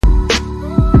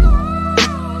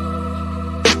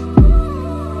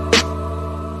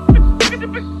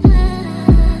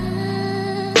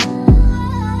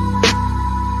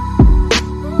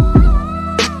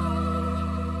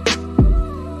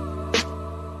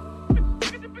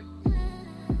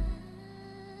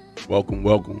Welcome,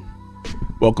 welcome.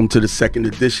 Welcome to the second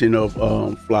edition of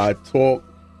Fly Talk.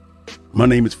 My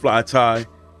name is Fly Ty.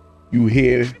 You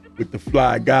here with the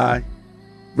fly guy,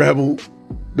 Rebel,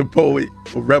 the poet,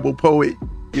 or Rebel Poet.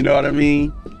 You know what I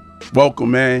mean?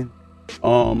 Welcome, man.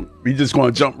 We just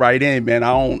gonna jump right in, man.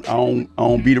 I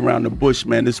don't beat around the bush,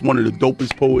 man. This is one of the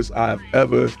dopest poets I've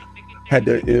ever had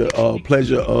the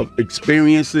pleasure of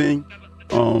experiencing.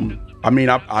 I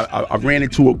ran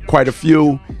into quite a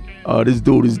few. This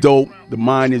dude is dope. The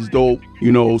mind is dope.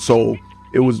 You know, so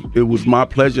it was my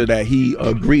pleasure that he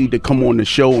agreed to come on the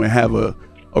show and have a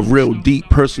real deep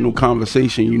personal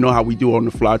conversation. You know how we do on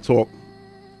the Fly Talk.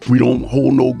 We don't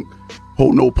hold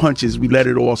no punches. We let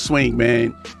it all swing,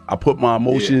 man. I put my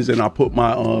emotions and I put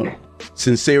my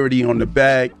sincerity on the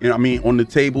bag, and on the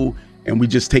table, and we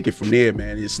just take it from there,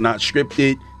 man. It's not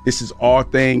scripted. This is our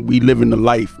thing. We living the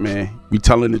life, man. We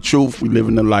telling the truth. We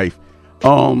living the life.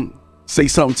 Say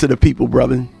something to the people,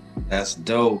 brother. That's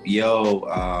dope, yo.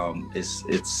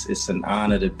 It's an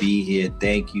honor to be here.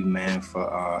 Thank you, man,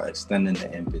 for extending the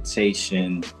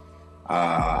invitation.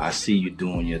 I see you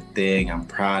doing your thing. I'm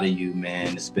proud of you,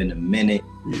 man. It's been a minute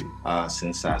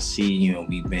since I see you, and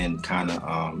we've been kind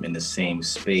of in the same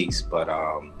space. But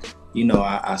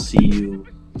I see you,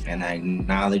 and I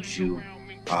acknowledge you.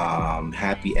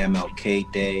 Happy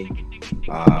MLK Day.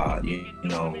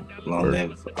 Long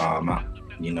live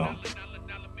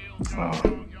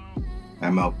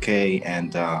MLK,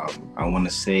 and I want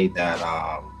to say that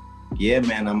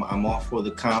man, I'm all for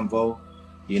the convo.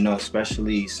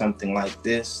 Especially something like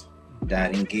this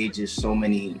that engages so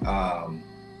many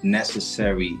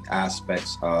necessary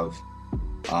aspects of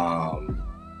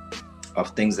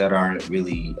things that aren't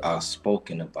really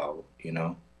spoken about.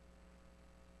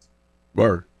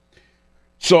 Word.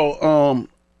 So,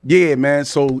 man.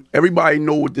 So everybody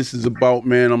know what this is about,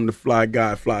 man. I'm the fly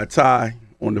guy, Fly Ty,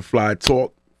 on the Fly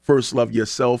Talk. First love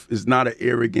yourself is not an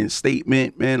arrogant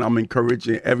statement, man. I'm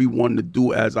encouraging everyone to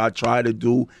do as I try to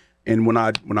do. And when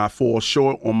I fall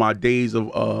short on my days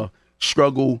of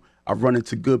struggle, I run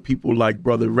into good people like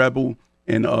Brother Rebel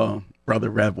and Brother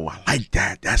Rebel. I like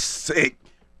that. That's sick.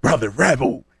 Brother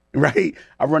Rebel, right?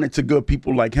 I run into good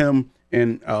people like him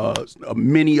and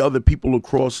many other people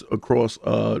across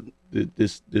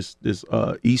this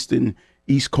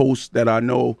East Coast that I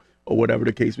know, or whatever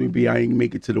the case may be. I ain't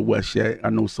make it to the West yet. I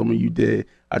know some of you did.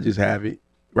 I just haven't,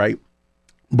 right?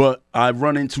 But I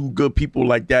run into good people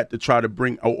like that to try to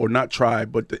bring, or not try,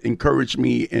 but to encourage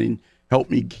me and help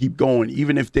me keep going,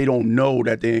 even if they don't know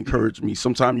that they encourage me.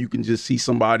 Sometimes you can just see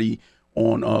somebody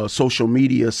on social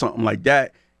media, something like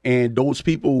that, and those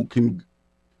people can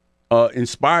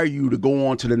inspire you to go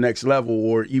on to the next level,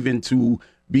 or even to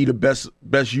be the best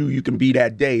you can be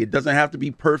that day. It doesn't have to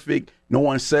be perfect. No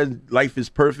one said life is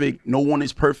perfect. No one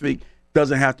is perfect.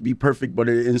 Doesn't have to be perfect, but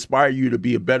it inspires you to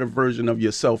be a better version of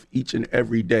yourself each and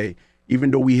every day,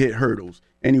 even though we hit hurdles.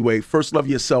 Anyway, first love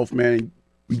yourself, man.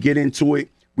 We get into it.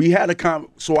 We had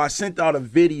so I sent out a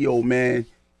video, man.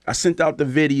 I sent out the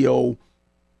video.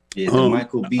 Yeah, the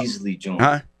Michael Beasley joint.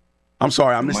 Huh? I'm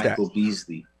sorry, I missed Michael that.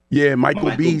 Beasley. Yeah,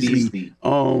 Michael Beasley.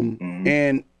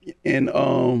 And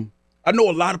I know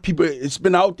a lot of people, it's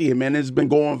been out there, man. It's been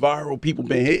going viral. People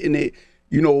been hitting it,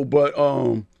 but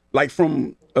like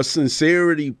from a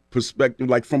sincerity perspective,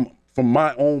 like from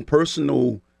my own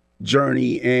personal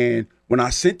journey, and when I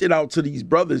sent it out to these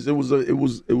brothers, it was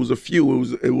a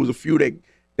few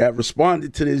that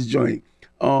responded to this joint.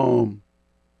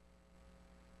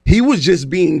 He was just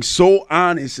being so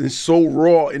honest and so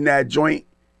raw in that joint.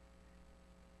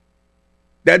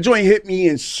 That joint hit me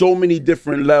in so many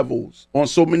different levels, in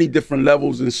so many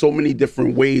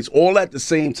different ways, all at the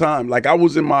same time. Like I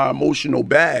was in my emotional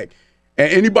bag.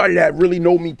 And anybody that really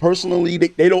know me personally,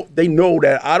 they know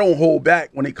that I don't hold back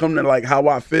when it comes to like how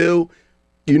I feel.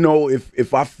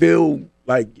 If I feel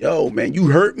like, yo, man, you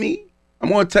hurt me, I'm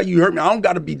gonna tell you hurt me. I don't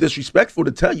gotta be disrespectful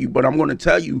to tell you, but I'm gonna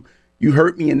tell you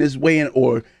hurt me in this way,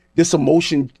 or this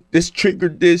emotion, this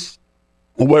triggered this,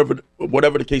 or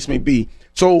whatever the case may be.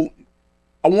 So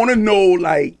I want to know,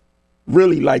 like,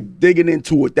 really, like, digging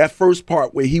into it, that first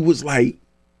part where he was like,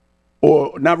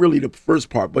 or not really the first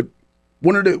part, but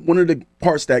one of the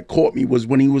parts that caught me was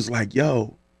when he was like,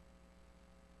 yo,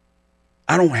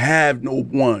 I don't have no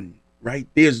one, right?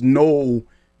 There's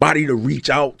nobody to reach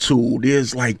out to.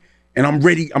 There's like, and I'm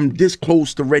this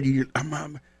close to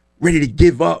I'm ready to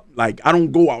give up. Like, I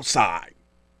don't go outside.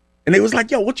 And they was like,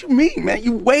 yo, what you mean, man?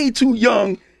 You way too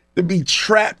young to be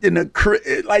trapped in a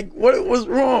crib. Like, what's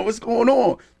wrong? What's going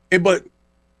on? But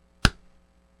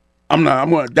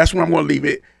that's where I'm gonna leave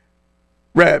it.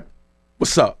 Reb,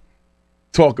 what's up?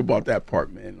 Talk about that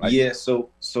part, man. Like, Yeah, so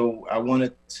I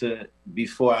wanted to,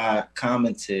 before I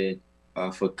commented,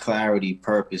 for clarity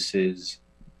purposes,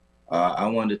 I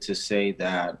wanted to say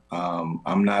that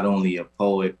I'm not only a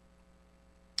poet,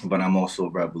 but I'm also a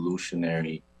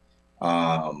revolutionary,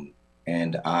 um,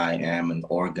 and I am an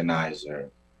organizer,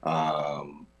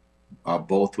 um,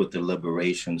 both with the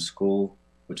Liberation School,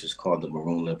 which is called the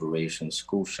Maroon Liberation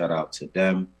School. Shout out to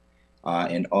them,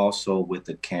 and also with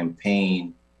the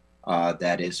campaign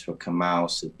that is for Kamal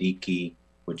Siddiqui,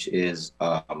 which is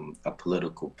a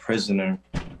political prisoner.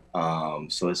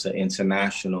 So it's an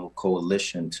international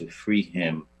coalition to free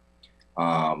him,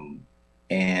 um,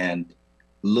 and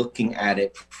looking at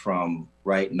it from,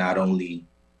 right, not only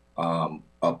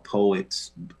a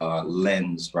poet's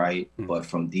lens, right, but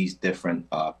from these different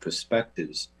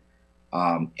perspectives,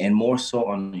 and more so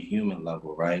on a human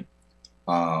level, right.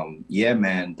 Yeah,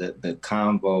 man, the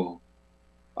convo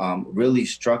really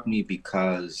struck me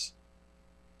because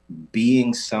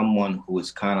being someone who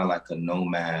is kind of like a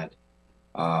nomad,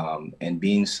 and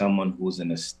being someone who's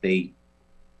in a state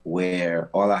where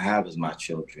all I have is my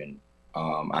children.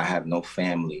 I have no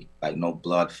family, like no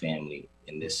blood family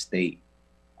in this state.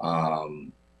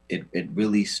 Um, it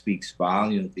really speaks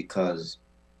volumes because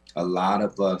a lot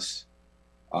of us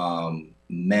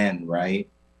men, right?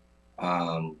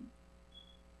 Um,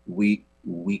 we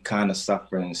kind of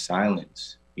suffer in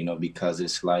silence, because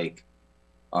it's like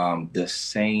the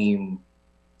same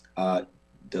uh,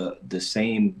 the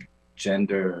same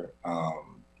gender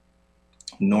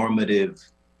normative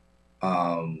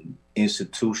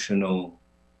institutional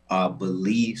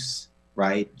beliefs,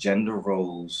 right? Gender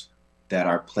roles that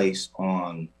are placed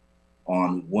on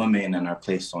women and are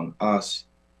placed on us,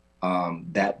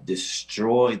 that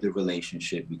destroy the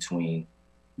relationship between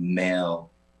male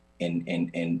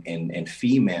and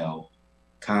female,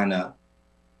 kind of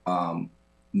um,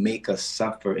 make us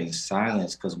suffer in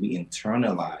silence because we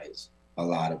internalize a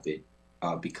lot of it,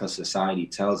 because society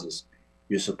tells us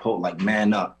you're supposed, like,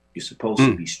 man up, you're supposed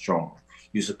to be strong,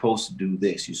 you're supposed to do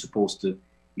this, you're supposed to,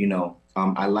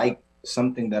 I like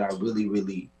something that I really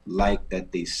really like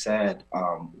that they said,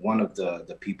 one of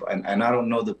the people, and I don't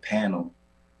know the panel,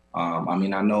 I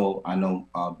mean, I know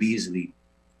Beasley,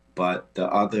 but the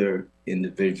other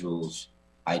individuals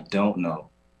I don't know,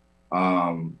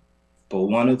 um, but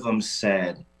one of them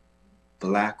said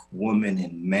Black women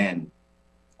and men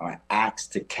are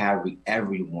asked to carry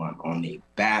everyone on their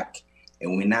back,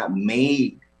 and we're not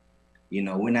made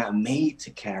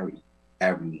to carry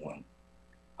everyone.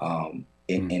 And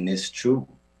it's true.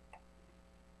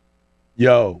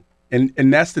 yo,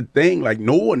 and that's the thing. Like,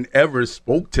 no one ever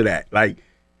spoke to that. Like,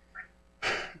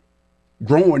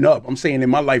 growing up, I'm saying in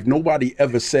my life, nobody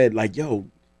ever said like, yo,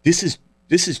 this is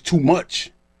this is too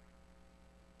much.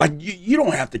 Like, you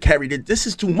don't have to carry this. This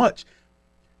is too much.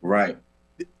 Right.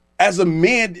 As a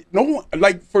man, no one,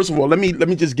 like, first of all, let me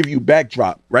just give you a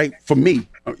backdrop, right? For me,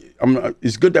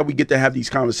 it's good that we get to have these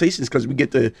conversations because we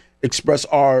get to express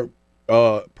our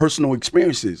personal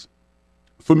experiences.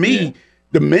 For Yeah. me,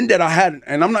 the men that I had,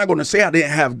 and I'm not going to say I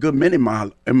didn't have good men in my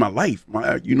life.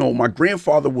 My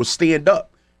grandfather would stand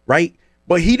up, right?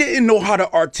 But he didn't know how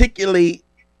to articulate,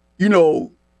 you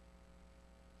know,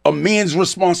 a man's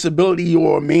responsibility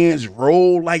or a man's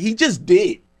role. Like, he just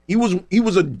did. He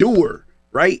was a doer,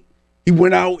 right? He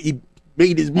went out, he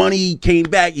made his money, he came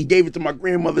back, he gave it to my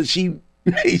grandmother. She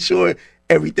made sure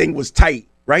everything was tight,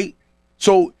 right?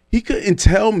 So he couldn't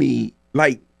tell me,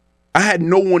 like, I had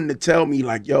no one to tell me,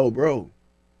 like, yo, bro,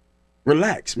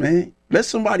 relax, man. Let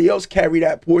somebody else carry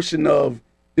that portion of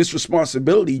this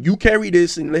responsibility. You carry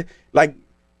this, and like,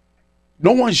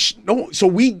 no one, no. So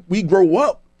we grow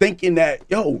up thinking that,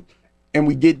 yo, and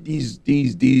we get these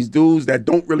dudes that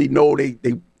don't really know,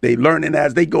 they learning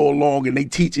as they go along, and they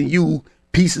teaching you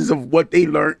pieces of what they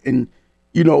learned, and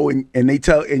and they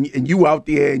tell, and you out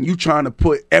there and you trying to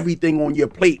put everything on your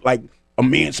plate, like a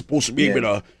man's supposed to be able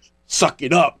Yeah. to suck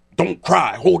it up, don't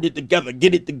cry, hold it together,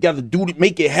 get it together, do it,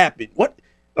 make it happen. What,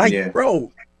 like, Yeah.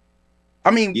 bro? I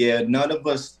mean, Yeah. None of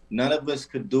us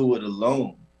could do it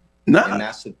alone. And nah,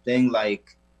 that's the thing,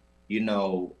 like, we're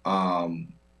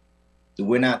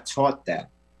not taught that.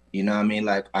 You know what I mean?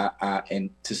 Like, and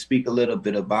to speak a little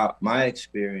bit about my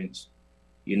experience,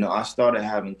 I started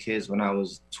having kids when I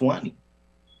was 20.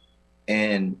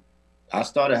 And I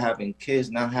started having kids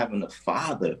not having a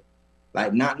father,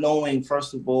 like not knowing,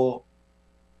 first of all,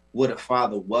 what a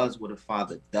father was, what a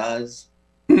father does,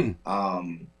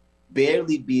 um,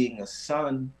 barely being a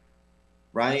son,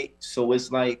 right? So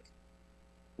it's like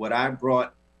what I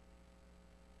brought,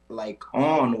 like,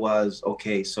 on was,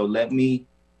 okay, so let me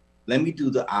do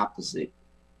the opposite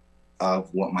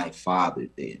of what my father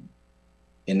did.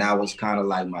 and that was kind of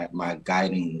like my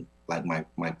guiding, like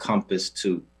my compass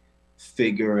to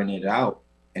figuring it out.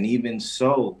 And even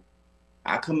so,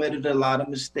 I committed a lot of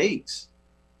mistakes,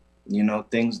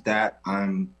 things that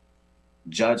I'm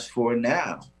judged for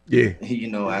now, Yeah.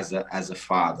 as a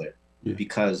father. Yeah.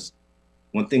 Because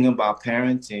one thing about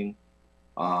parenting,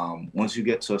 once you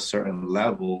get to a certain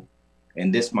level,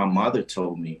 and this my mother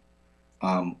told me,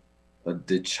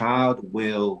 the child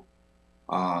will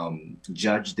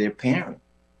judge their parent,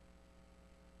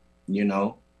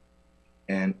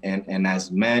 and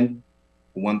as men,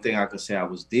 one thing I could say, I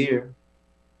was there,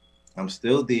 I'm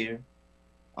still there.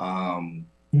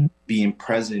 Being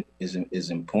present is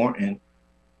important.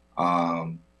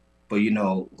 But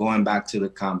going back to the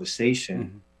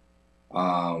conversation,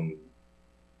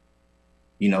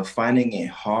 finding it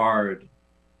hard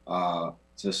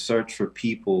to search for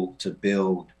people to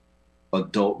build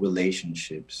adult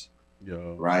relationships,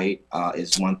 right?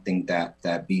 Is one thing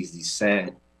that Beasley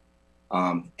said.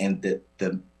 And the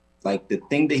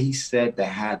thing that he said that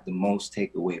had the most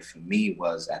takeaway for me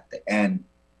was at the end,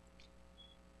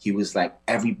 he was like,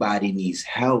 everybody needs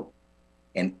help,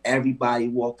 and everybody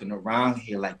walking around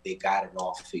here like they got it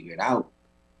all figured out.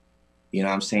 You know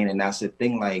what I'm saying? And that's the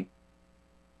thing, like,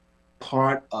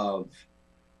 part of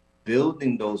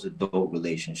building those adult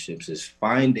relationships is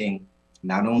finding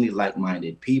not only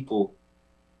like-minded people,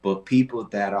 but people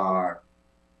that are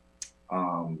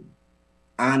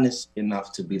honest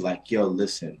enough to be like, yo,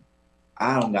 listen,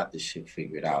 I don't got this shit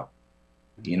figured out.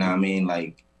 You know what I mean?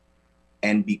 Like,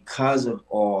 and because of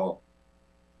all,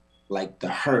 like, the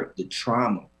hurt, the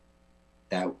trauma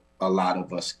that a lot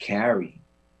of us carry,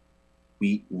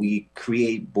 we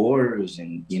create borders,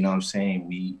 and you know what I'm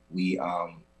saying, we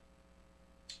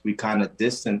kind of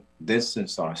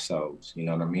distance ourselves, you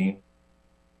know what I mean?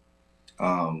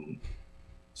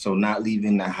 So not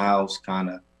leaving the house,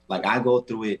 kind of like, I go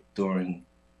through it during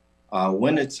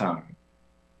wintertime,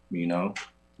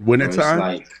 Wintertime?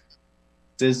 Like,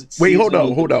 wait, hold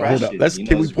up.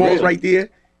 Can we pause right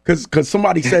there? Because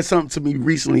somebody said something to me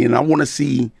recently, and I want to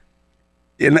see,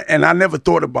 and I never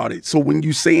thought about it. So when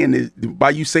you saying this,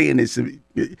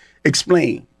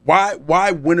 explain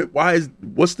why winter?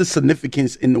 What's the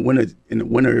significance in the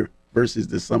winter versus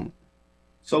the summer?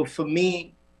 So for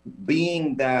me,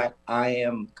 being that I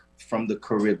am from the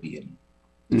Caribbean,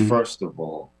 first of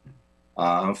all,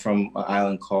 I'm from an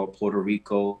island called Puerto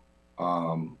Rico,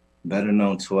 better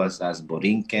known to us as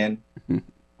Borinquen.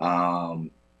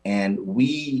 And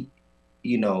we,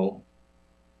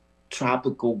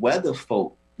 tropical weather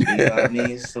folk, you know what I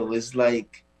mean? So it's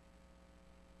like,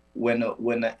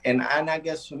 and I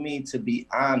guess for me, to be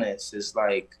honest, it's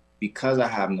like, because I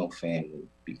have no family,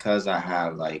 because I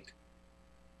have like,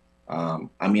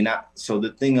 so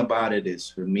the thing about it is,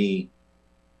 for me,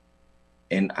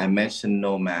 and I mentioned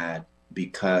nomad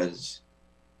because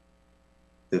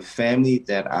the family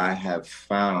that I have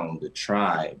found, the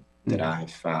tribe that I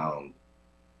have found,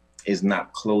 is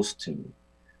not close to me.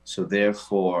 So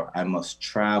therefore, I must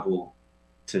travel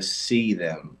to see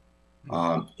them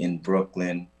in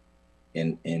Brooklyn,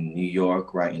 in New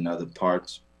York, right, in other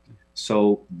parts.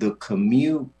 So the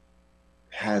commute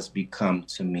has become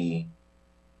to me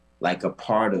like a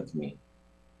part of me,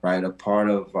 right? A part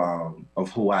of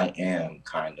who I am,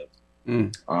 kind of.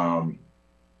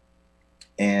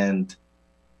 And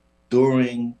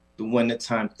during the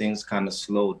wintertime, things kind of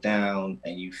slow down,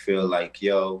 and you feel like,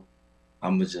 yo,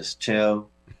 I'ma just chill,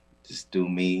 just do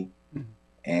me.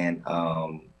 And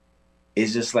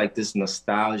it's just like this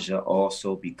nostalgia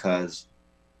also, because,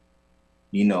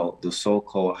 the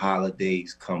so-called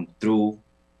holidays come through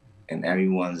and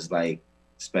everyone's like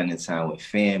spending time with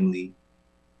family.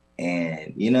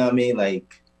 And you know what I mean?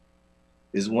 Like,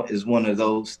 it's one of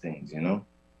those things, All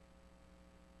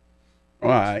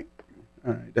right,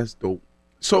 that's dope.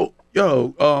 So,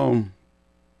 yo,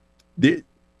 the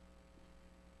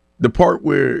part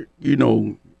where,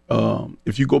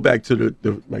 if you go back to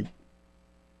the like,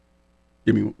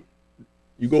 you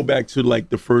go back to like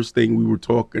the first thing we were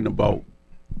talking about,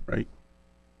 right?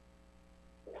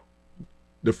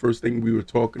 The first thing we were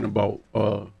talking about,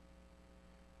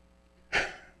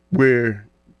 where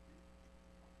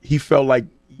he felt like,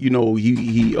 he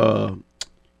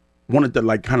wanted to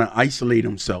like kind of isolate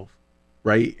himself,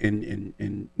 right,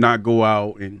 and not go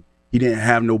out, and he didn't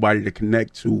have nobody to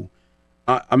connect to.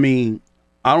 I mean,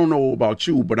 I don't know about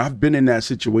you, but I've been in that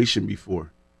situation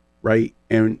before, right?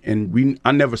 And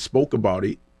I never spoke about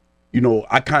it.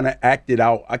 I kind of acted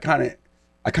out. I kind of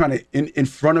in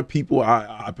front of people,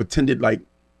 I pretended like,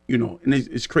 and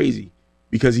it's crazy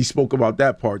because he spoke about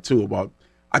that part too, about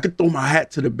I could throw my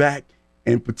hat to the back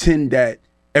and pretend that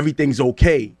everything's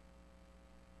okay,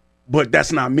 but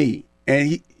that's not me.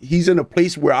 And he's in a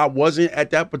place where I wasn't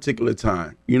at that particular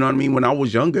time. You know what I mean? When I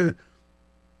was younger,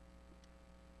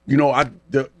 you know,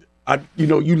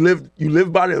 you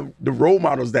live by the role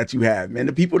models that you have, man.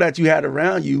 The people that you had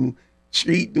around you,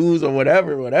 street dudes or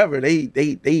whatever,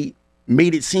 they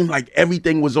made it seem like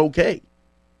everything was okay.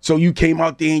 So you came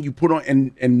out there and you put on,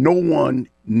 and no one,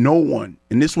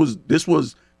 and this was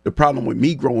the problem with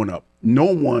me growing up. No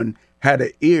one had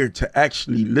an ear to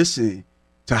actually listen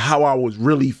to how I was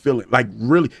really feeling. Like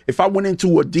really, if I went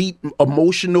into a deep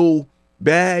emotional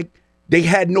bag, they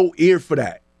had no ear for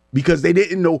that because they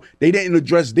didn't know, they didn't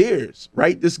address theirs,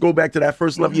 right? This go back to that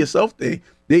first love yourself thing.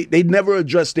 They never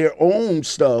addressed their own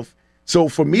stuff. So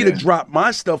for me to drop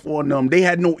my stuff on them, they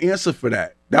had no answer for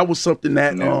that. That was something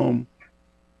that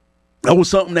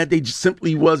they just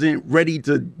simply wasn't ready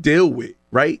to deal with,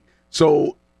 right?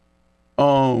 So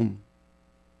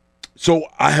so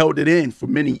I held it in for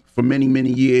many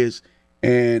years,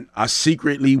 and I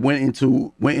secretly went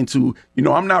into, you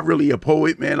know, I'm not really a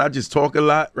poet, man. I just talk a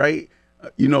lot, right?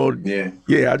 You know,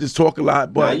 I just talk a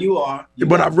lot, but now you are.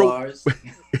 I wrote bars.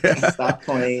 Stop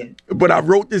playing. But I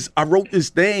wrote this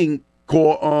thing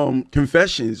called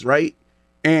Confessions, right?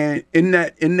 And in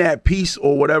that piece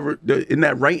or whatever, in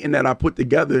that writing that I put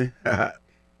together, I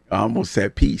almost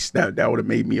said piece. That would have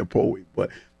made me a poet, but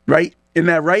right, in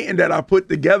that writing that I put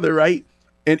together, right,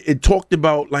 and it talked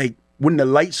about like when the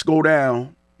lights go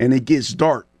down and it gets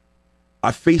dark,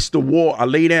 I face the wall. I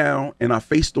lay down and I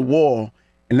face the wall,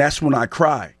 and that's when I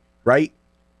cry, right?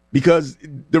 Because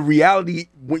the reality,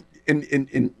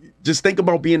 and just think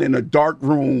about being in a dark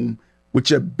room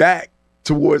with your back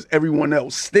towards everyone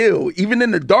else. Still, even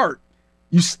in the dark,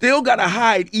 you still gotta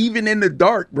hide, even in the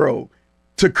dark, bro,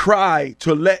 to cry,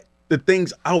 to let the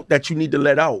things out that you need to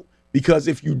let out. Because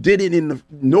if you did it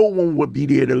no one would be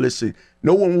there to listen.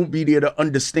 No one would be there to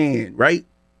understand, right?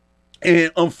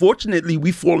 And unfortunately,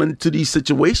 we fall into these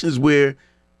situations where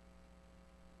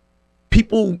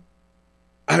people,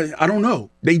 I don't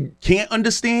know, they can't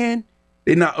understand.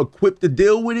 They're not equipped to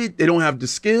deal with it. They don't have the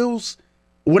skills,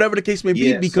 whatever the case may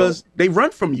be, because so they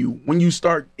run from you when you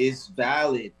start. It's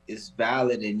valid.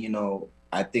 And, you know,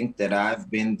 I think that I've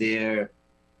been there.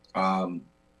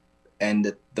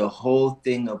 And the whole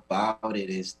thing about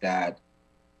it is that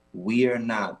we are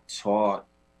not taught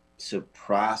to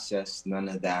process none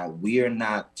of that. We are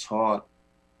not taught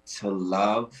to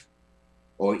love,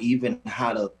 or even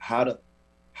how to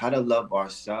love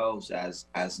ourselves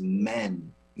as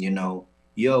men. You know,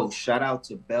 yo, shout out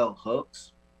to Bell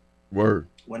Hooks. Word.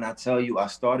 When I tell you, I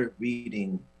started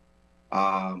reading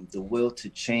The Will to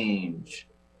Change,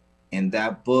 and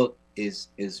that book is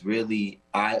really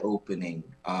eye-opening.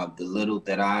 The little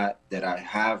that I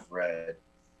have read,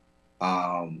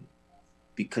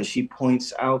 because she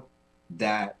points out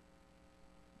that,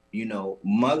 you know,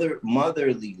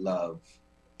 motherly love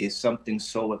is something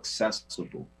so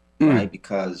accessible, right?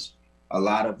 Because a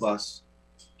lot of us,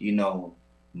 you know,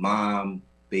 mom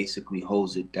basically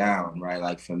holds it down, right?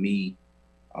 Like for me,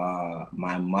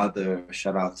 my mother,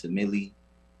 shout out to Millie.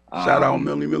 Shout out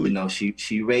Millie. You know,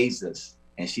 she raised us,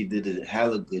 and she did a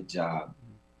hella good job.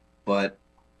 But,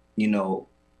 you know,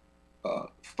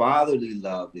 fatherly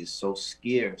love is so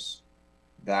scarce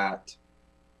that,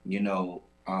 you know,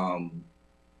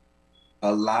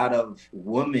 a lot of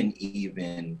women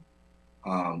even,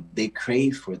 they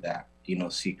crave for that, you know,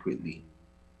 secretly,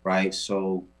 right?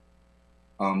 So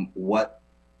what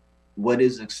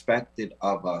is expected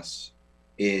of us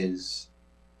is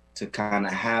to kind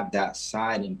of have that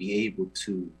side and be able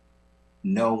to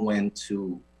know when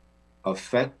to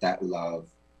affect that love.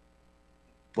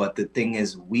 But the thing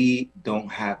is, we don't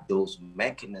have those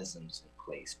mechanisms in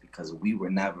place because we were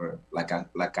never, like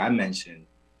I mentioned,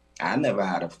 I never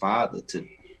had a father to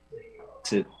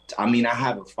I mean, I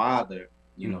have a father,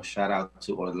 you know, shout out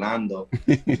to Orlando,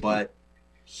 but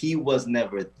he was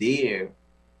never there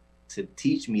to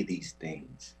teach me these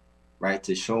things, right?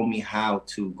 To show me how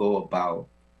to go about,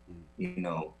 you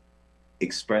know,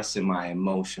 expressing my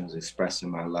emotions, expressing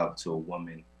my love to a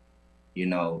woman. You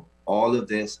know, all of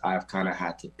this I've kind of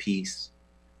had to piece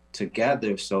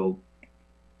together. So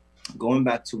going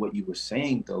back to what you were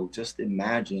saying, though, just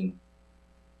imagine,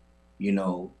 you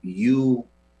know, you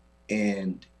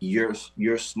and your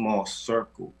small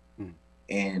circle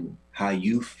and how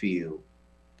you feel.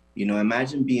 You know,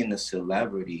 imagine being a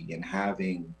celebrity and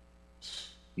having,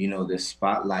 you know, the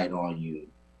spotlight on you,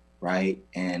 right?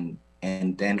 And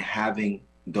then having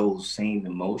those same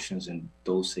emotions and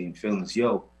those same feelings.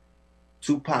 Yo,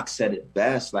 Tupac said it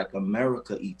best, like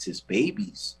America eats its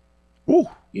babies. Ooh.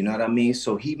 You know what I mean?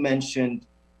 So he mentioned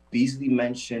Beasley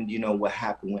mentioned, you know, what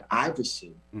happened with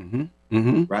Iverson, Mm-hmm.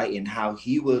 Mm-hmm. right? And how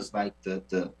he was like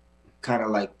the kind of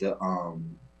like the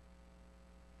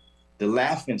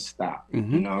laughing stock, you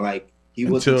Mm-hmm. know, like he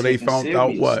wasn't Until they taken found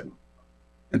out what? seriously.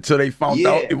 Until they found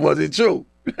out it Yeah. wasn't true.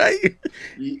 Right?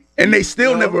 And they You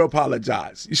still never know?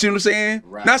 apologize. You see what I'm saying?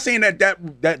 Right. Not saying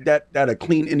that'll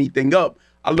clean anything up.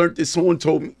 I learned this. Someone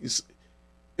told me,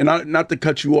 and not to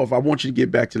cut you off. I want you to get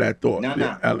back to that thought. No,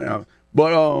 no.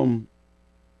 But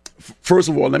first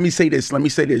of all, let me say this.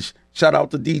 Shout out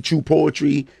to D True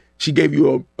Poetry. She gave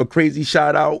you a crazy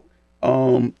shout out.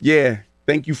 Yeah.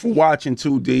 Thank you for watching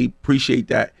too, D. Appreciate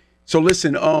that. So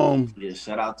listen. Yeah,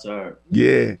 shout out to her.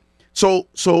 Yeah. So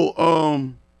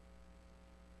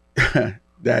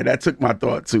that took my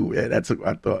thought too. Yeah, that took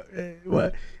my thought.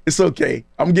 But it's okay.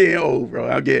 I'm getting old, bro.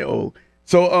 I'm getting old.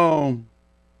 So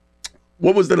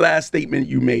what was the last statement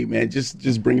you made, man?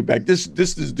 Just bring it back. This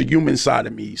is the human side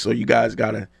of me. So you guys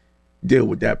gotta deal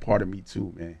with that part of me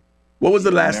too, man. What was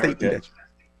the last statement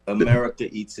that America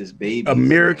eats his babies.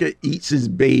 America man. eats his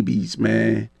babies,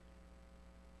 man.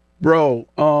 Bro,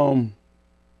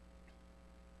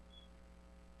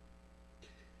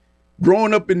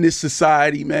 growing up in this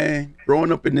society, man,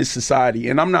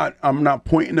 and I'm not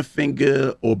pointing a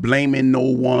finger or blaming no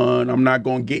one. I'm not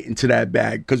going to get into that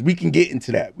bag because we can get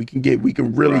into that. We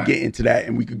can really Right. get into that,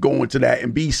 and we could go into that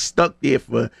and be stuck there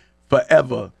for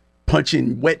forever,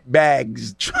 punching wet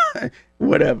bags,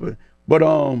 whatever. But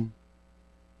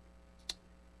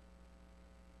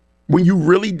when you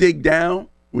really dig down,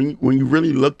 when you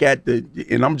really look at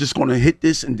and I'm just going to hit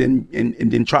this and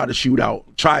then try to shoot out.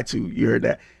 You heard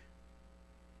that?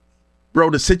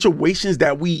 Bro, the situations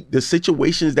that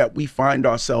we find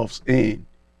ourselves in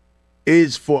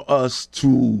is for us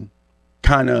to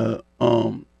kind of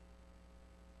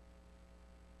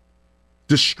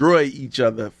destroy each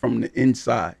other from the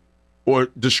inside or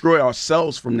destroy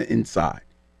ourselves from the inside.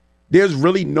 There's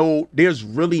really no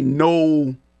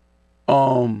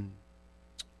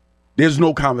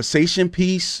conversation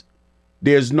piece.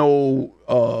 There's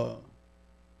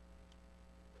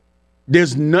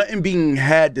nothing being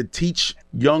had to teach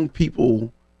young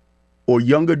people or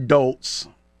young adults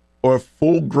or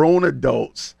full grown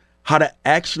adults how to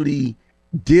actually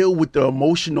deal with the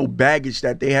emotional baggage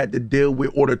that they had to deal with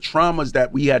or the traumas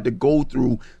that we had to go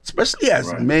through, especially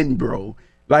as men, bro.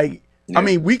 Like, yeah. I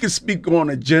mean, we can speak on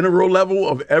a general level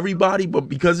of everybody, but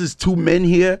because it's two men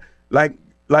here, like,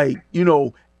 you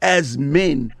know, as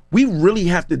men, we really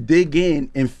have to dig in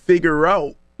and figure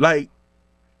out, like,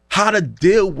 how to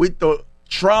deal with the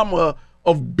trauma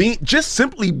of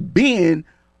simply being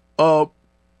a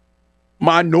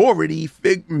minority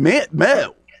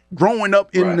male growing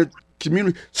up in the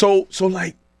community. So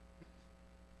like,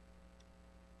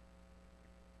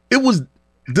 it was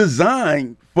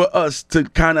designed for us to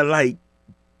kind of like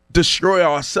destroy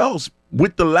ourselves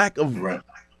with the lack of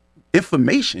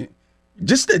information.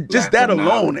 Just that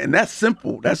alone, and that's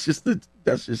simple. That's just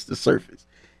the surface.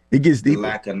 It gets deeper. The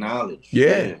lack of knowledge.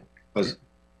 Yeah.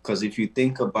 Because if you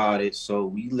think about it, so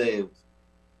we live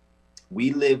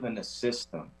in a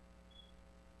system,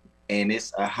 and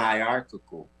it's a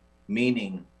hierarchical,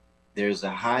 meaning there's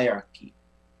a hierarchy.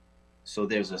 So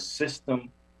there's a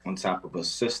system on top of a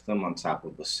system on top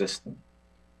of a system.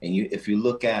 And if you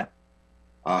look at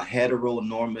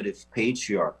heteronormative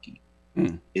patriarchy,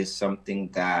 is something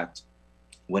that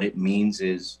what it means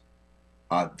is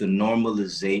the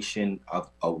normalization of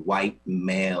a white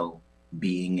male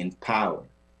being in power,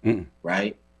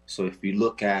 right? So if you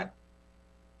look at,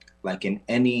 like, in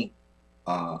any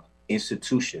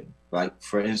institution, like,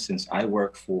 for instance, I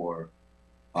work for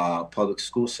a public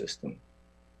school system.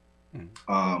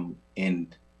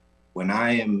 And when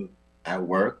I am at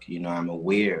work, you know, I'm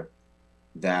aware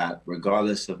that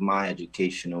regardless of my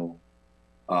educational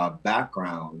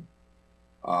background,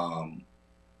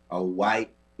 a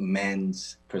white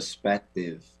man's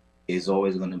perspective is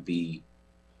always going to be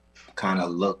kind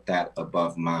of looked at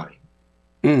above mine,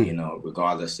 you know,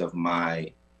 regardless of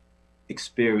my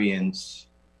experience,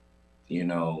 you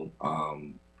know,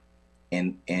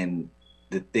 and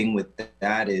the thing with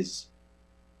that is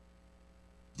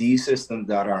these systems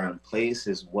that are in place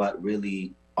is what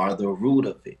really are the root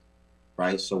of it,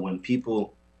 right? So when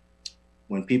people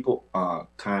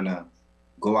kind of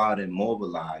go out and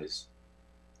mobilize,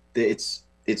 it's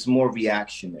more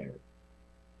reactionary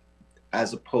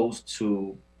as opposed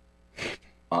to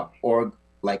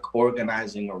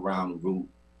organizing around root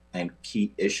and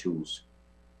key issues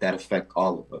that affect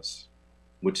all of us,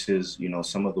 which is, you know,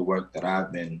 some of the work that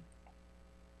I've been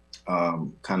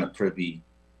kind of privy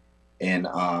in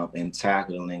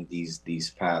tackling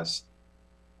these past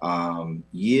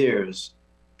years,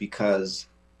 because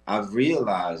I've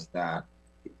realized that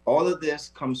all of this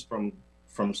comes from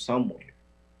somewhere,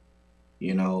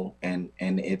 you know, and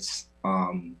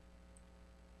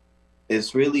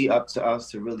it's really up to us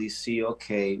to really see,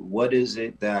 okay, what is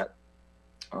it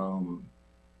um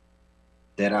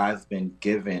that I've been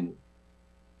given,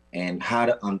 and how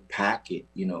to unpack it,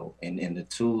 you know, and the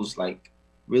tools, like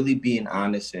really being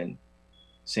honest and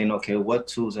saying, okay, what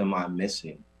tools am I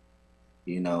missing?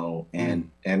 You know,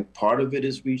 and part of it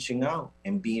is reaching out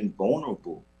and being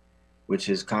vulnerable, which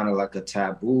is kind of like a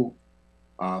taboo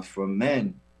for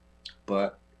men,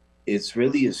 but it's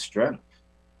really a strength,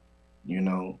 you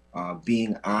know,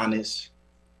 being honest,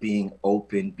 being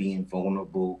open, being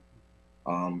vulnerable,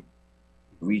 um,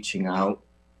 reaching out.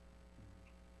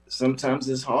 Sometimes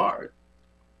it's hard,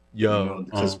 you Yo, know,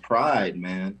 because pride,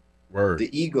 man, word.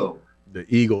 the ego. The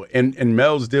ego, and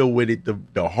Mel's deal with it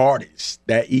the hardest.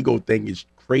 That ego thing is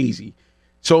crazy.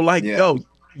 So like, Yeah. yo,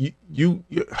 you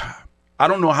I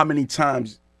don't know how many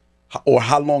times or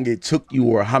how long it took you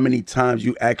or how many times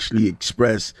you actually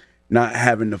express not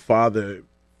having the father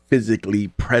physically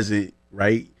present,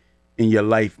 right, in your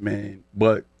life, man.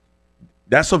 But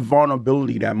that's a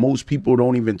vulnerability that most people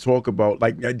don't even talk about.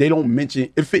 Like they don't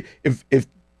mention if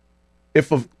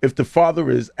the father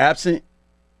is absent,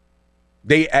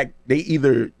 they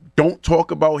either don't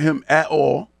talk about him at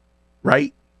all,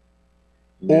 right?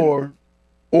 Yeah.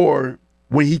 Or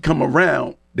when he come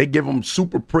around, they give him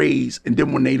super praise, and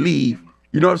then when they leave,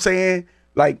 you know what I'm saying?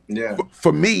 Like Yeah.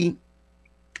 for me,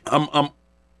 I'm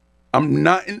I'm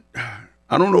not in.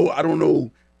 I don't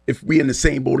know if we in the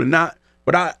same boat or not.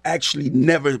 But I actually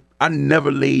never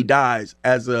laid eyes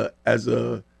as a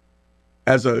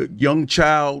young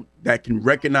child that can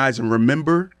recognize and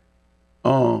remember.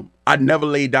 I never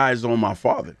laid eyes on my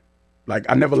father. Like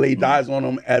I never laid eyes on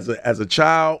him as a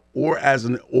child or as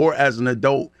an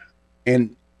adult.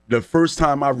 And the first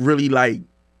time I really like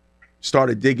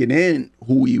started digging in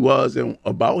who he was and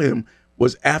about him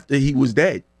was after he was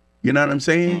dead. You know what I'm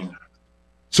saying?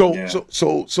 So Yeah.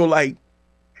 so like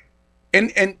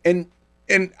and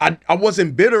I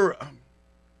wasn't bitter.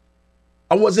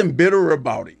 I wasn't bitter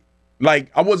about it.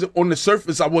 Like I wasn't on the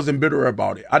surface. I wasn't bitter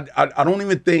about it. I don't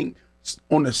even think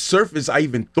on the surface I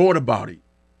even thought about it.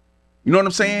 You know what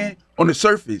I'm saying? On the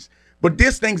surface. But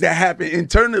there's things that happen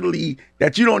internally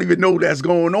that you don't even know that's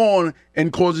going on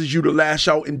and causes you to lash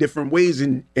out in different ways,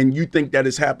 and you think that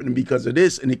it's happening because of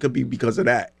this, and it could be because of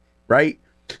that, right?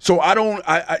 So I don't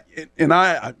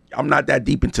I'm not that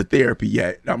deep into therapy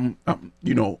yet. I'm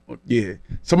you know, yeah.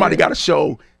 Somebody got a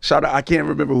show. Shout out, I can't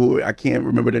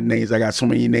remember the names. I got so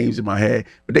many names in my head.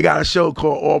 But they got a show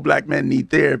called All Black Men Need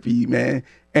Therapy, man.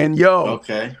 And yo,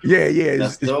 Okay. yeah,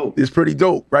 That's dope. it's pretty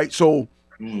dope, right? So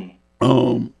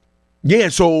yeah,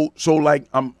 so like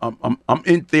I'm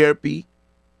in therapy,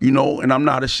 you know, and I'm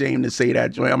not ashamed to say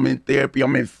that, Joy. I'm in therapy.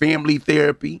 I'm in family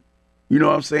therapy. You know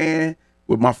what I'm saying?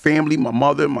 With my family, my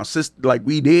mother, my sister, like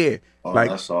we there. Oh,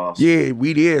 Like that's awesome. yeah,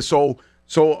 we there. So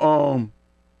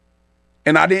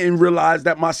and I didn't realize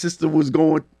that my sister was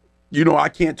going, you know, I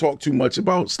can't talk too much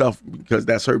about stuff because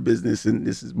that's her business and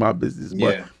this is my business.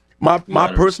 But Yeah. my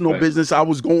Gotta personal respect. business, I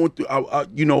was going through,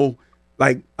 you know,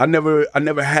 like I never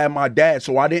had my dad,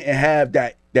 so I didn't have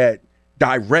that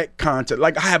direct contact.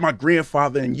 Like I had my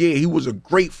grandfather, and yeah, he was a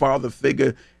great father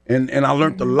figure, and I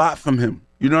learned a lot from him.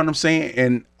 You know what I'm saying?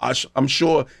 And I'm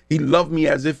sure he loved me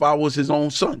as if I was his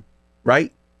own son,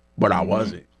 right? But I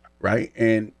wasn't, right?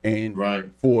 And Right.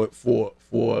 for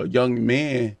a young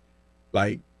man,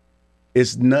 like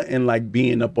it's nothing like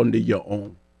being up under your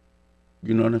own.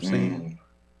 You know what I'm saying?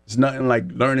 It's nothing like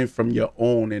learning from your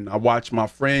own. And I watch my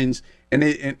friends,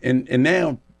 and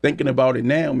now thinking about it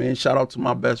now, man. Shout out to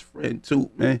my best friend too,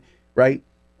 man. Right?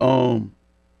 Um,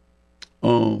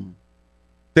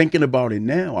 Thinking about it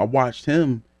now, I watched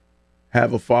him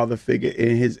have a father figure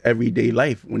in his everyday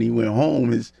life. When he went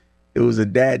home, it was a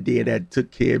dad there that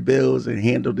took care of bills and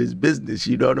handled his business.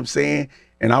 You know what I'm saying?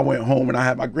 And I went home and I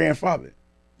had my grandfather.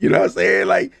 You know what I'm saying?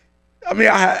 Like, I mean,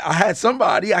 I had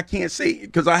somebody. I can't say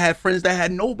because I had friends that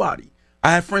had nobody.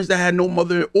 I had friends that had no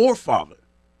mother or father.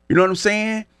 You know what I'm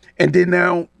saying? And then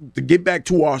now to get back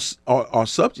to our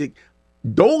subject,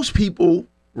 those people,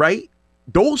 right?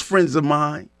 Those friends of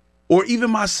mine, or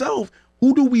even myself,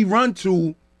 who do we run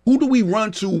to? Who do we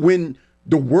run to when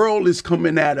the world is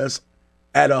coming at us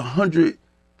at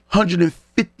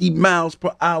 150 miles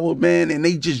per hour, man, and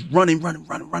they just running,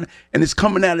 and it's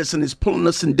coming at us and it's pulling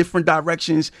us in different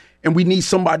directions, and we need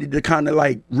somebody to kind of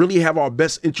like really have our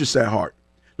best interests at heart.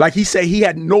 Like he said, he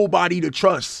had nobody to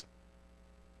trust.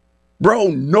 Bro,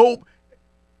 nope.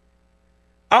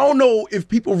 I don't know if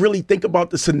people really think about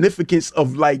the significance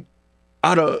of like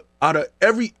out of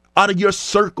your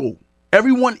circle,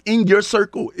 everyone in your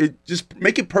circle, it just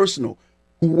make it personal.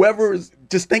 Whoever is,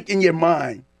 just think in your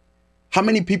mind, how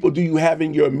many people do you have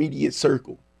in your immediate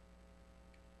circle?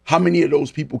 How many of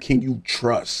those people can you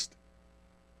trust?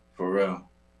 For real.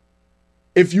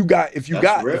 If you got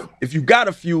That's real. if you got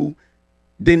a few,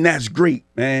 then that's great,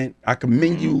 man. I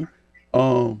commend Mm-hmm.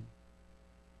 you.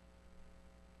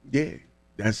 Yeah,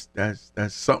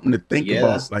 that's something to think Yeah,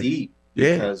 about. that's Like, deep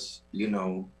yeah. because,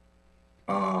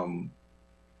 um,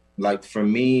 like for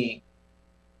me,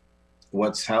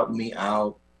 what's helped me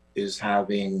out is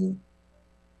having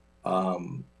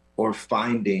or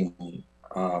finding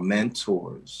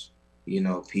mentors,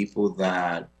 people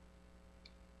that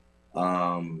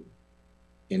um,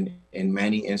 in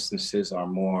many instances are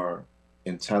more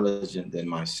intelligent than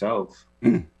myself,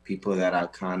 Mm, people that I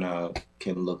kind of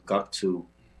can look up to,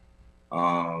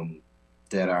 um,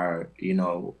 that are,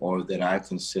 or that I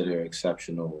consider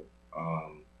exceptional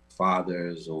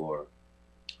fathers or,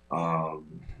 um,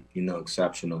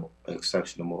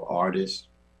 exceptional artists.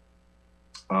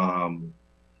 Um,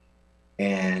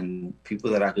 and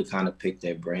people that I could kind of pick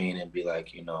their brain and be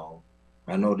like,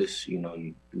 I notice,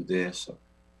 you do this.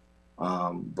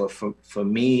 But for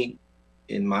me,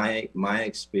 in my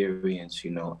experience,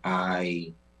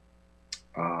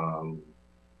 um,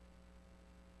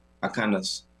 I kind of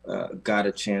got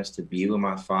a chance to be with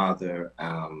my father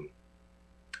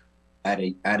at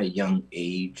a young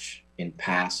age in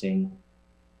passing,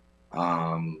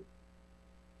 um,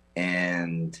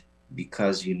 and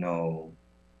because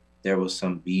there was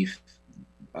some beef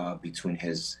between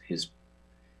his.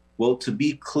 Well, to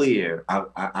be clear,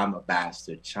 I'm a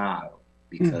bastard child mm,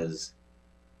 because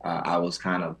I was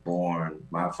kind of born.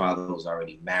 My father was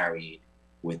already married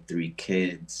with 3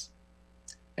 kids,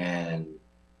 and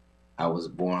I was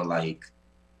born like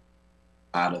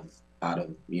out of out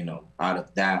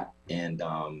of that, and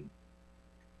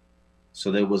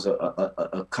so there was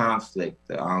a conflict,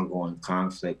 the ongoing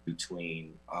conflict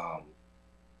between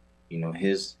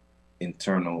his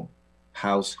internal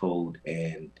household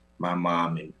and my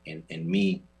mom and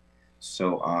me.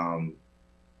 So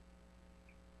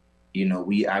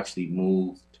we actually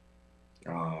moved,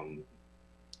 um,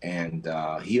 and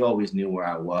he always knew where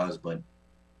I was, but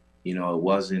it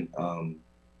wasn't.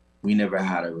 We never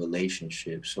had a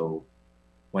relationship. So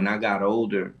when I got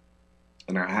older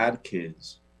and I had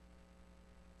kids,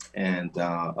 and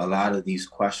a lot of these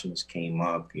questions came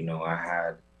up, I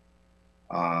had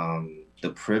the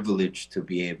privilege to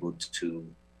be able to,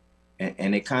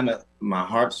 and it kind of my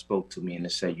heart spoke to me and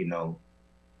it said,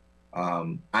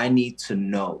 I need to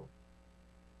know.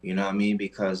 You know what I mean?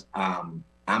 Because I'm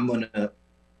gonna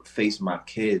face my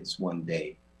kids one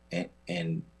day,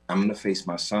 and I'm gonna face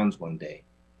my sons one day,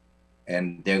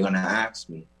 and they're gonna ask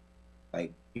me,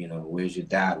 like, where's your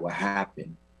dad? What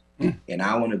happened? mm. And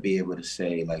I want to be able to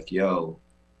say, like, yo,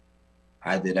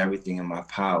 I did everything in my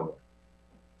power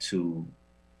to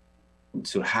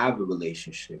have a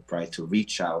relationship, right? To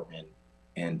reach out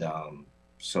and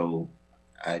so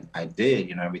I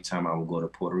did. Every time I would go to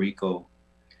Puerto Rico,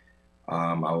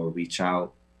 I would reach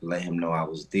out, let him know I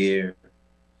was there.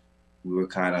 We were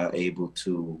kind of able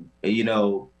to,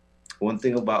 one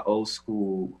thing about old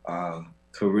school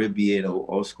Caribbean or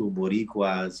old school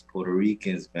Boricuas, Puerto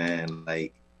Ricans, man,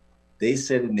 like they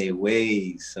set in their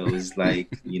ways. So it's like,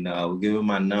 I would give him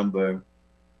my number,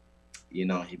 he'd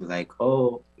be like,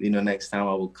 oh, next time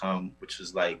I will come, which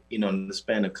was like, in the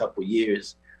span of a couple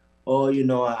years. Oh,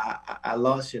 I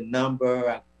lost your number.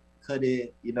 I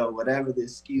couldn't, whatever the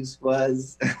excuse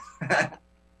was. But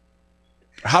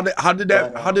How did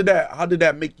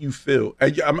that make you feel?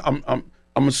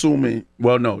 I'm assuming.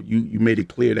 Well, no, you made it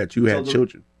clear that you so had the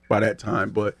children by that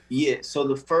time, but yeah, so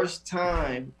the first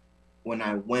time when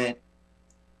I went,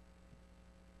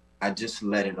 I just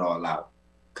let it all out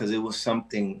because it was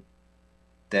something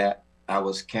that I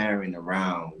was carrying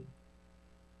around,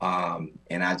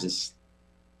 and I just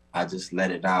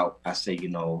let it out. I say, you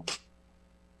know,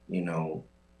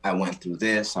 I went through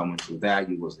this, I went through that.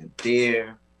 You wasn't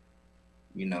there,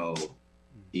 you know,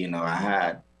 I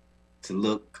had to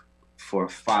look for a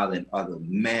father in other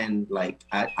men. Like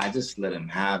I just let him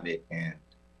have it, and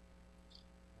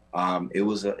it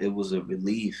was a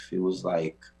relief. It was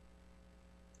like,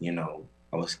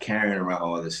 I was carrying around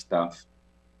all this stuff,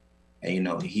 and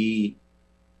he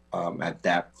at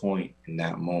that point in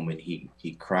that moment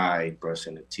he cried, burst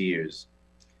into tears,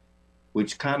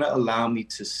 which kind of allowed me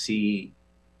to see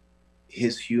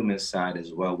his human side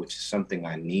as well, which is something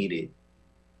I needed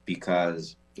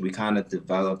because we kind of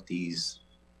developed these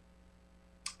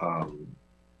um,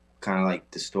 kind of like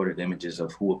distorted images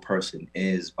of who a person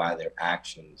is by their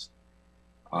actions.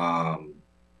 Um,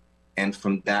 and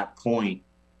from that point,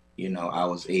 I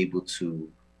was able to,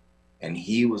 and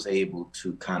he was able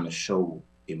to kind of show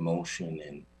emotion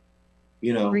and,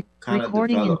 kind of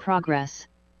Recording in progress.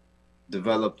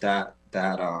 develop that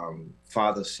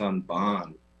father-son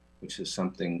bond, which is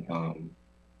something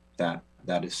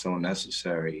that is so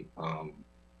necessary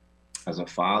as a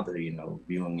father,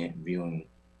 viewing,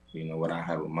 what I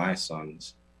have with my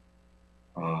sons.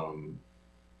 Um,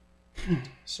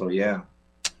 so yeah,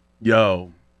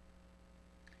 Yo,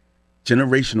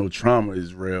 generational trauma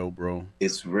is real, bro.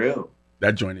 it's real.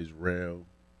 That joint is real.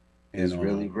 And It's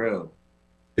really real.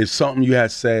 it's something you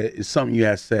had said. It's something you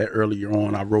had said earlier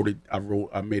on. I wrote it.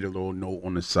 I made a little note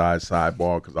on the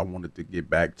sidebar because I wanted to get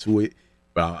back to it.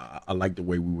 But I like the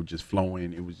way we were just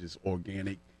flowing. It was just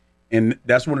organic, and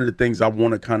that's one of the things I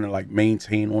want to kind of like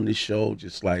maintain on this show.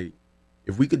 Just like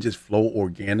if we could just flow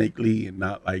organically and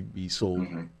not like be so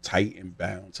Hmm. tight and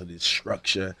bound to this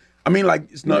structure. I mean,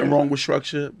 like it's nothing Yeah, wrong with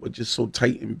structure, but just so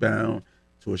tight and bound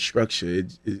to a structure,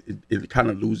 it kind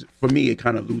of loses. For me, it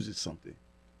kind of loses something,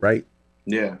 right?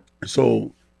 yeah.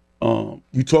 So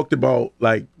you talked about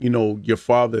like your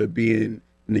father being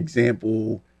an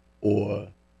example or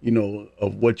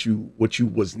of what you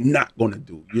was not going to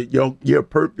do. Your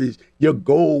purpose, your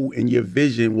goal and your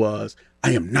vision was,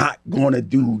 I am not going to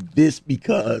do this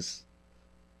because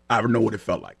I know what it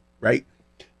felt like, right?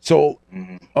 So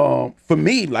Hmm. for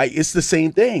me, like it's the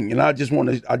same thing, and I just want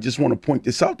to point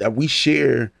this out that we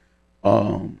share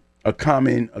a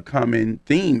common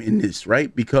theme in this,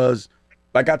 right? Because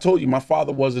like I told you, my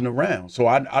father wasn't around, so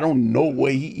I don't know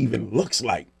what he even looks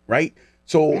like, right?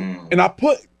 So Mm. and I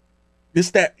put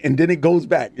this that, and then it goes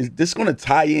back. Is this going to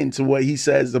tie into what he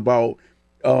says about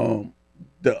um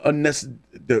the unnecessary,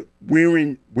 the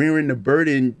wearing the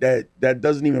burden that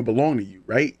doesn't even belong to you,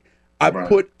 right?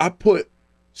 Right. I put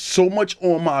so much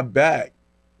on my back,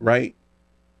 right?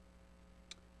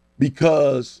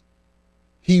 Because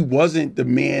he wasn't the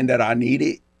man that I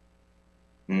needed.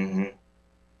 Hmm.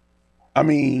 I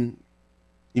mean,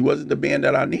 he wasn't the man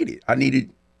that I needed. I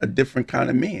needed a different kind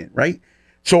of man, right?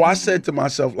 So I Hmm. said to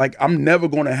myself, like, I'm never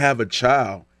gonna have a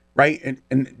child, right?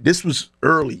 And this was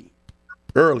early,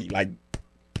 like,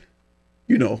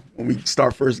 when we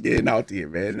start first getting out there,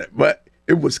 man. But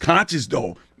it was conscious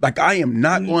though. Like I am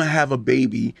not Hmm. gonna have a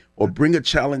baby or bring a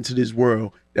child into this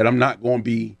world that I'm not gonna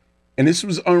be. And this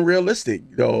was unrealistic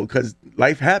though, because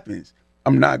life happens.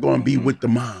 I'm not gonna be Hmm. with the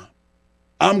mom.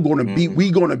 I'm gonna be. Hmm.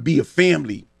 We gonna be a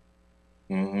family.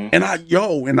 Hmm. And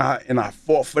I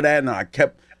fought for that, and I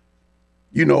kept.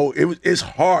 It's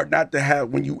hard not to have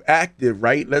when you active,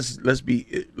 right? Let's be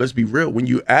real. When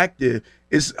you active,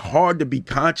 it's hard to be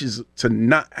conscious to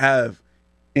not have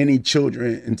any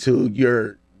children until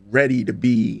you're ready to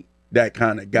be that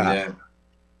kind of guy. Yeah.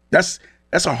 That's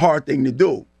that's a hard thing to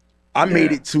do. Yeah. I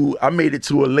made it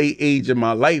to a late age in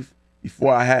my life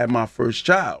before I had my first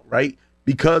child, right?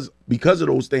 Because of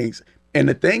those things. And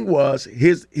the thing was,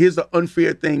 here's the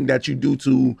unfair thing that you do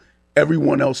to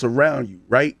everyone else around you,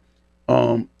 right?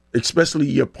 Especially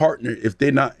your partner if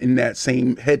they're not in that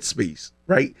same headspace,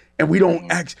 right? And Hmm.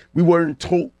 we weren't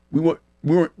told we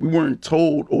weren't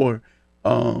told or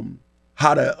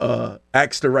how to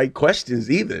ask the right questions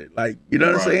either. Like, you know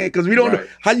what I'm Right. saying? Because we don't know Right.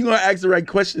 how you gonna ask the right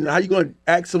questions. How you gonna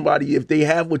ask somebody if they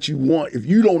have what you want if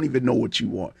you don't even know what you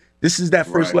want? This is that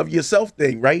first Right. love yourself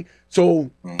thing, right?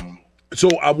 So Hmm.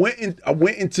 I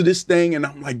went into this thing and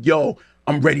I'm like, yo,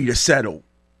 I'm ready to settle.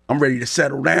 I'm ready to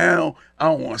settle down. I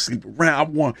don't want to sleep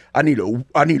around. I need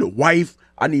a wife.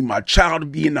 I need my child to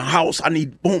be in the house. I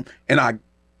need boom. And I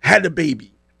had a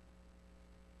baby.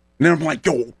 And then I'm like,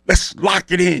 yo, let's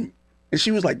lock it in. And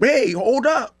she was like, hey, hold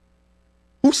up.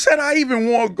 Who said I even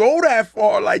want to go that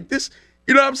far like this?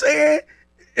 You know what I'm saying?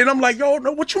 And I'm like, yo,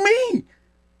 no, what you mean?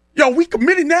 Yo, we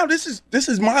committed now. This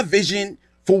is my vision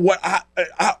for what I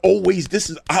always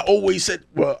said.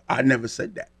 Well, I never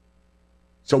said that.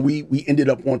 So we ended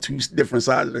up on two different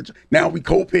sides of the. Now we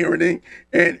co-parenting,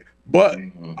 but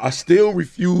Hmm. I still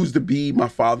refuse to be my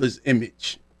father's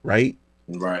image, right?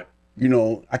 Right.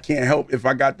 I can't help if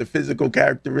I got the physical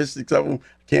characteristics of him.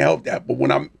 I can't help that. But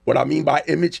what I mean by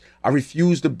image, I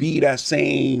refuse to be that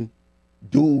same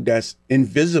dude that's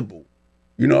invisible.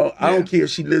 I don't Yeah. care if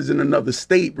she lives in another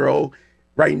state, bro.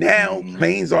 Right now, Hmm.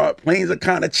 planes are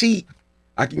kind of cheap.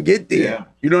 I can get there. Yeah.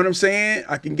 You know what I'm saying?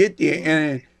 I can get there, Hmm.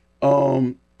 and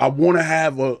I want to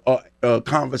have a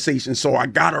conversation. So I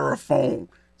got her a phone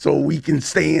so we can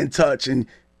stay in touch, and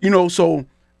so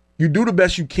you do the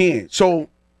best you can. So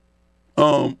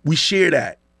we share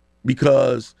that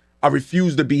because I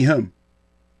refuse to be him.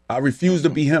 I refuse to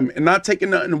be him, and not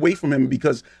taking nothing away from him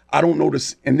because I don't know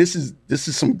this. And this is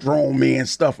some grown man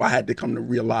stuff I had to come to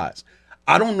realize.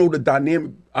 I don't know the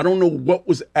dynamic. I don't know what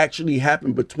was actually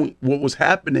happening between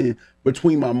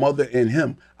my mother and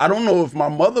him. I don't know if my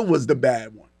mother was the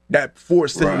bad one that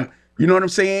forced him. Right. You know what I'm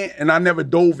saying? And I never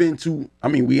dove into. I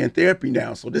mean, we in therapy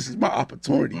now, so this is my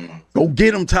opportunity. Go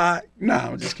get him, Ty. Nah,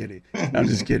 I'm just kidding. I'm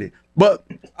just kidding. But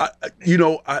I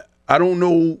don't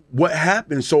know what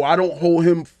happened, so I don't hold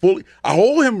him fully. I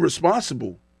hold him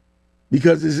responsible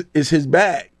because it's his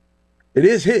bag. It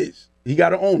is his. He got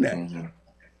to own that.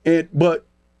 But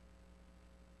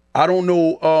I don't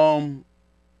know.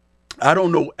 I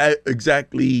don't know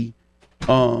exactly.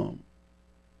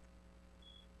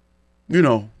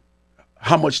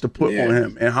 How much to put on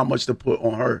him and how much to put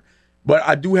on her. But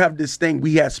I do have this thing.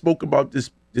 We had spoke about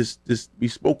this. We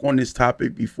spoke on this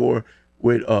topic before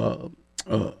with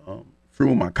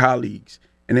through my colleagues,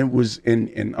 and it was.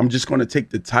 And I'm just going to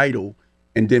take the title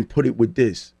and then put it with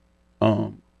this.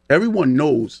 Everyone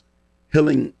knows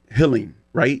healing,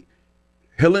 right?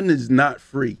 Healing is not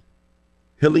free.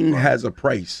 Healing has a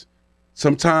price.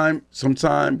 Sometime,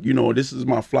 this is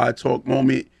my fly talk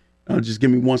moment. Just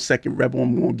give me 1 second, Rebel.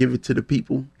 I'm gonna give it to the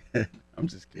people. I'm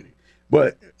just kidding.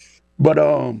 But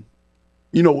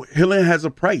healing has a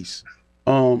price.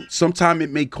 Sometimes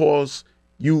it may cause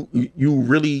you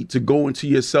really to go into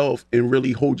yourself and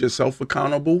really hold yourself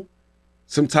accountable.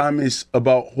 Sometimes it's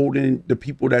about holding the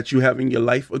people that you have in your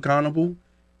life accountable.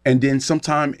 And then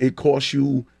sometimes it costs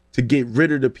you to get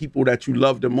rid of the people that you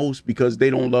love the most because they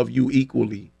don't love you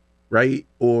equally, right?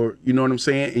 Or, you know what I'm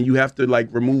saying? And you have to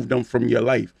remove them from your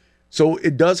life. So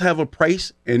it does have a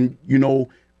price, and,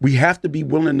 we have to be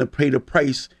willing to pay the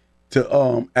price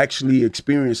to actually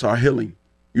experience our healing,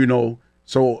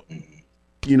 So,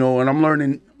 and I'm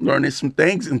learning some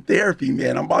things in therapy,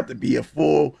 man. I'm about to be a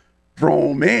full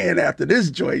grown man after this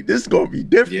joint. This is going to be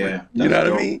different. Yeah, you know what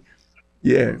dope. I mean?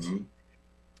 Yeah.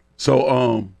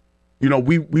 So,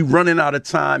 we running out of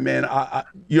time, man.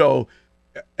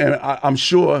 I'm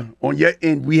sure on your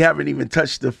end, we haven't even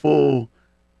touched the full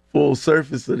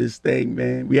surface of this thing,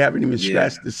 man. We haven't even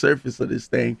scratched the surface of this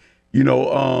thing.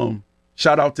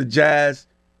 Shout out to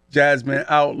Jasmine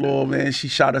Outlaw, man. She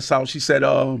shot us out. She said,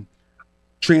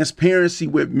 transparency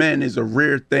with men is a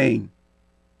rare thing.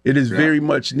 It is very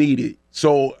much needed.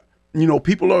 So,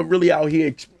 people are really out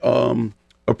here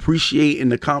appreciating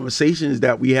the conversations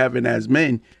that we having as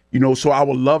men. So I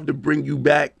would love to bring you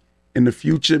back in the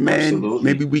future, man. Absolutely.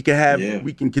 Maybe we can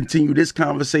we can continue this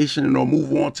conversation or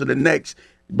move on to the next.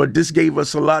 But this gave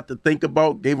us a lot to think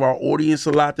about, gave our audience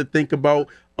a lot to think about.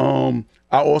 I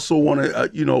also want to,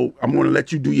 I'm going to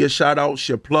let you do your shout outs,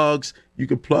 your plugs. You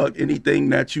can plug anything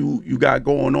that you got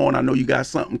going on. I know you got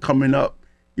something coming up,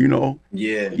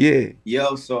 Yeah.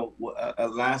 Yo, so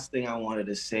last thing I wanted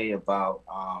to say about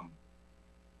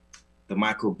the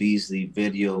Michael Beasley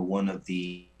video, one of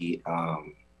the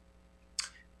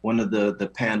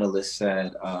panelists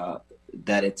said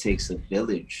that it takes a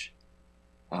village.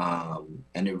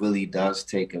 And it really does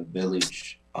take a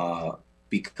village,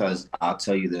 because I'll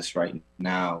tell you this right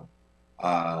now,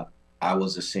 I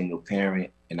was a single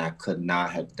parent and I could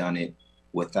not have done it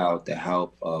without the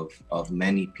help of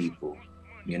many people,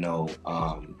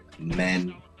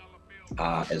 men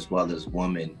as well as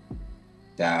women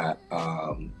that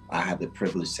I had the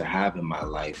privilege to have in my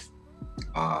life.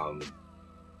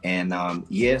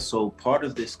 So part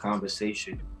of this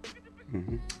conversation,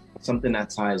 something that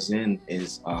ties in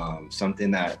is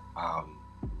something that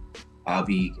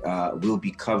we'll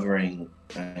be covering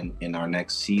in our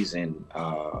next season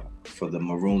for the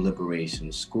Maroon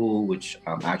Liberation School, which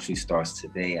actually starts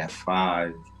today at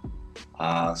 5.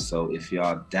 So if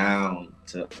y'all down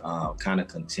to kind of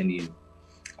continue,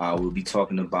 we'll be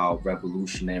talking about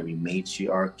revolutionary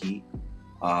matriarchy,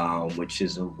 which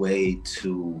is a way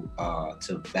to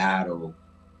battle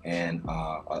and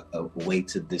a way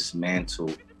to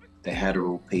dismantle the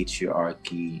heteronormative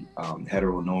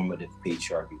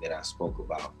patriarchy that I spoke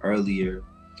about earlier.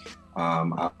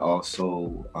 I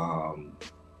also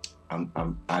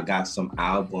I got some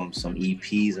albums, some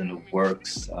EPs in the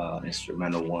works,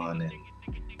 instrumental one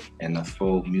and a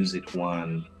full music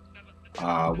one.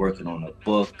 Working on a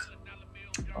book.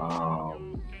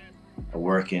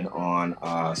 Working on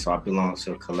so I belong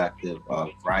to a collective of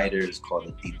writers called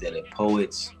the Deep Deaded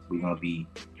Poets. We're gonna be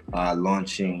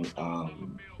launching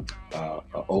an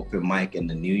open mic in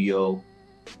the New York.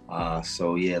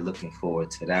 So yeah, looking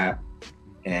forward to that.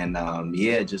 And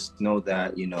just know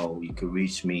that you can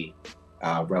reach me,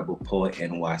 Rebel Poet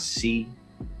NYC,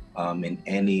 in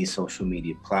any social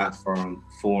media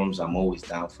forums. I'm always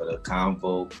down for the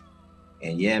convo.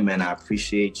 And yeah, man, I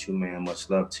appreciate you, man. Much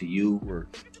love to you Word.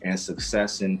 and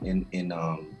success in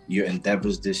your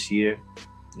endeavors this year.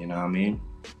 You know what I mean?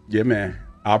 Yeah, man.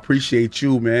 I appreciate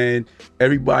you, man.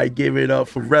 Everybody give it up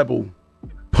for Rebel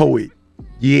Poet.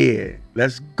 Yeah,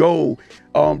 let's go.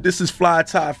 This is Fly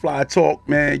Tie Fly Talk,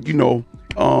 man. You know,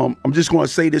 I'm just gonna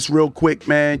say this real quick,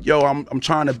 man. Yo, I'm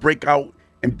trying to break out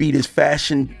and be this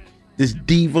fashion, this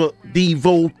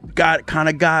devo god kind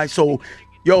of guy. So,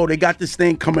 yo, they got this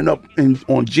thing coming up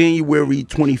on January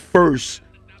 21st.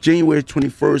 January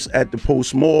 21st at the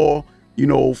Post Mall. You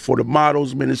know, for the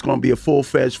models, man, it's gonna be a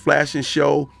full-fledged fashion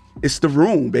show. It's the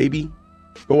room, baby.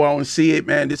 Go out and see it,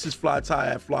 man. This is Fly Tie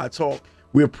at Fly Talk.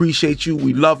 We appreciate you.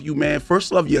 We love you, man.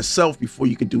 First love yourself before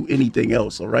you can do anything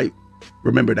else, all right?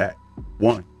 Remember that.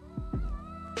 1.